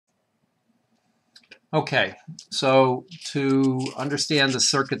Okay, so to understand the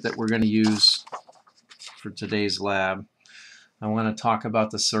circuit that we're going to use for today's lab, I want to talk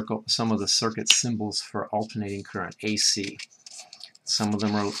about some of the circuit symbols for alternating current, AC. Some of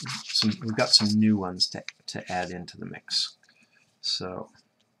them are we've got some new ones to add into the mix. So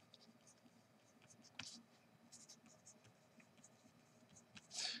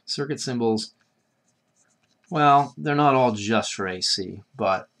circuit symbols, well, they're not all just for AC,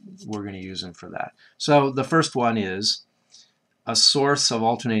 but we're going to use them for that. So the first one is a source of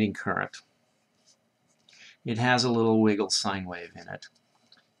alternating current. It has a little wiggle sine wave in it,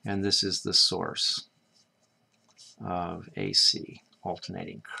 and this is the source of AC,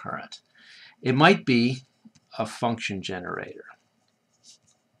 alternating current. It might be a function generator.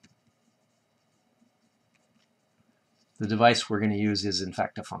 The device we're going to use is in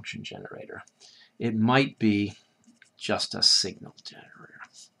fact a function generator. It might be just a signal generator.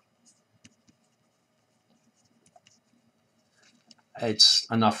 It's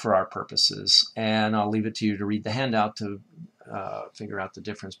enough for our purposes, and I'll leave it to you to read the handout to figure out the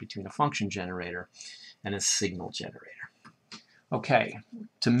difference between a function generator and a signal generator. Okay,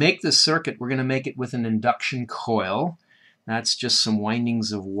 to make this circuit, we're going to make it with an induction coil. That's just some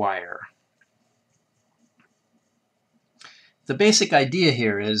windings of wire. The basic idea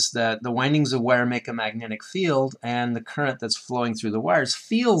here is that the windings of wire make a magnetic field, and the current that's flowing through the wires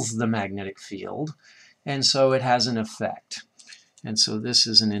feels the magnetic field, and so it has an effect. And so this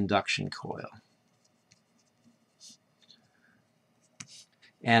is an induction coil.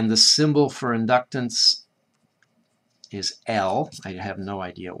 And the symbol for inductance is L. I have no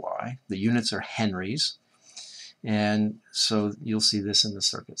idea why. The units are henries. And so you'll see this in the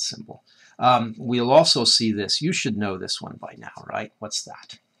circuit symbol. We'll also see this. You should know this one by now, right? What's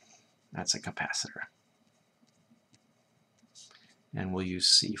that? That's a capacitor. And we'll use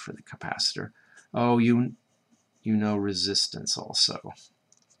C for the capacitor. Oh, you know resistance also.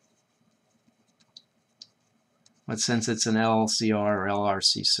 But since it's an LCR or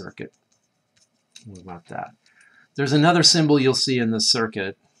LRC circuit, what about that? There's another symbol you'll see in the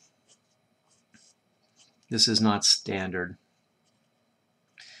circuit. This is not standard.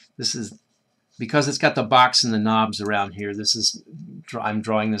 This is, because it's got the box and the knobs around here, this is, I'm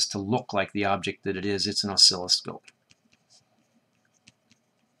drawing this to look like the object that it is. It's an oscilloscope.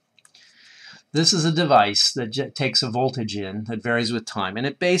 This is a device that takes a voltage in that varies with time, and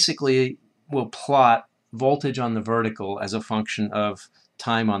it basically will plot voltage on the vertical as a function of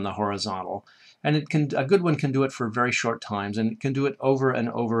time on the horizontal. And it can, a good one can do it for very short times, and it can do it over and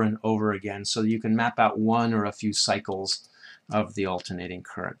over and over again, so you can map out one or a few cycles of the alternating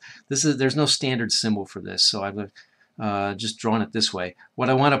current. There's no standard symbol for this, so I've just drawn it this way. What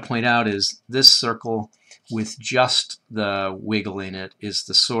I want to point out is this circle with just the wiggle in it is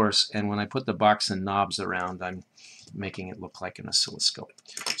the source, and when I put the box and knobs around, I'm making it look like an oscilloscope.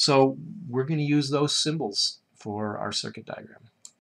 So we're going to use those symbols for our circuit diagram.